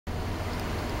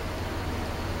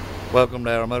Welcome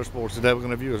to our Motorsports. Today we're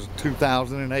going to view a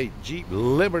 2008 Jeep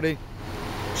Liberty,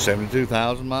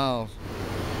 72,000 miles,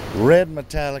 red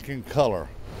metallic in color.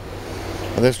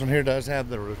 Now, this one here does have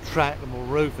the retractable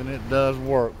roof, and it does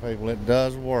work, people. It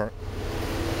does work.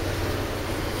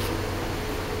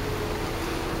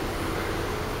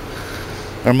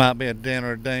 There might be a dent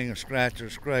or a ding, a scratch or a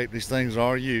scrape. These things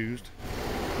are used.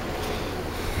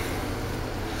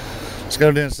 Let's go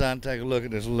to the inside and take a look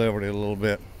at this Liberty a little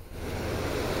bit.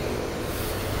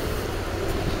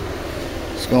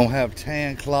 It's going to have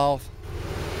tan cloth,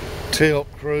 tilt,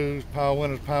 cruise, power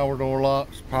windows, power door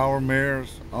locks, power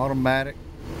mirrors, automatic,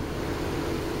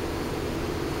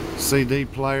 CD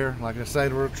player, like I say,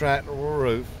 the retractable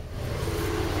roof.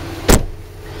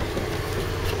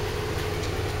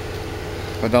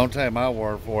 But don't take my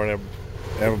word for it,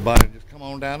 everybody. Just come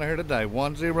on down here today,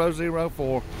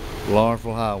 1004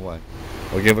 Lawrenceville Highway,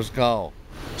 or give us a call,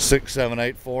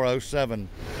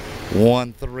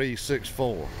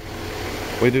 678-407-1364.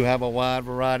 We do have a wide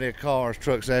variety of cars,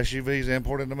 trucks, SUVs,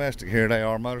 imported and domestic here at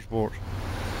AR Motorsports.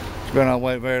 It's been on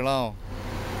wait very long.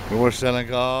 We're selling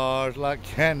cars like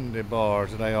candy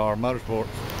bars at AR Motorsports.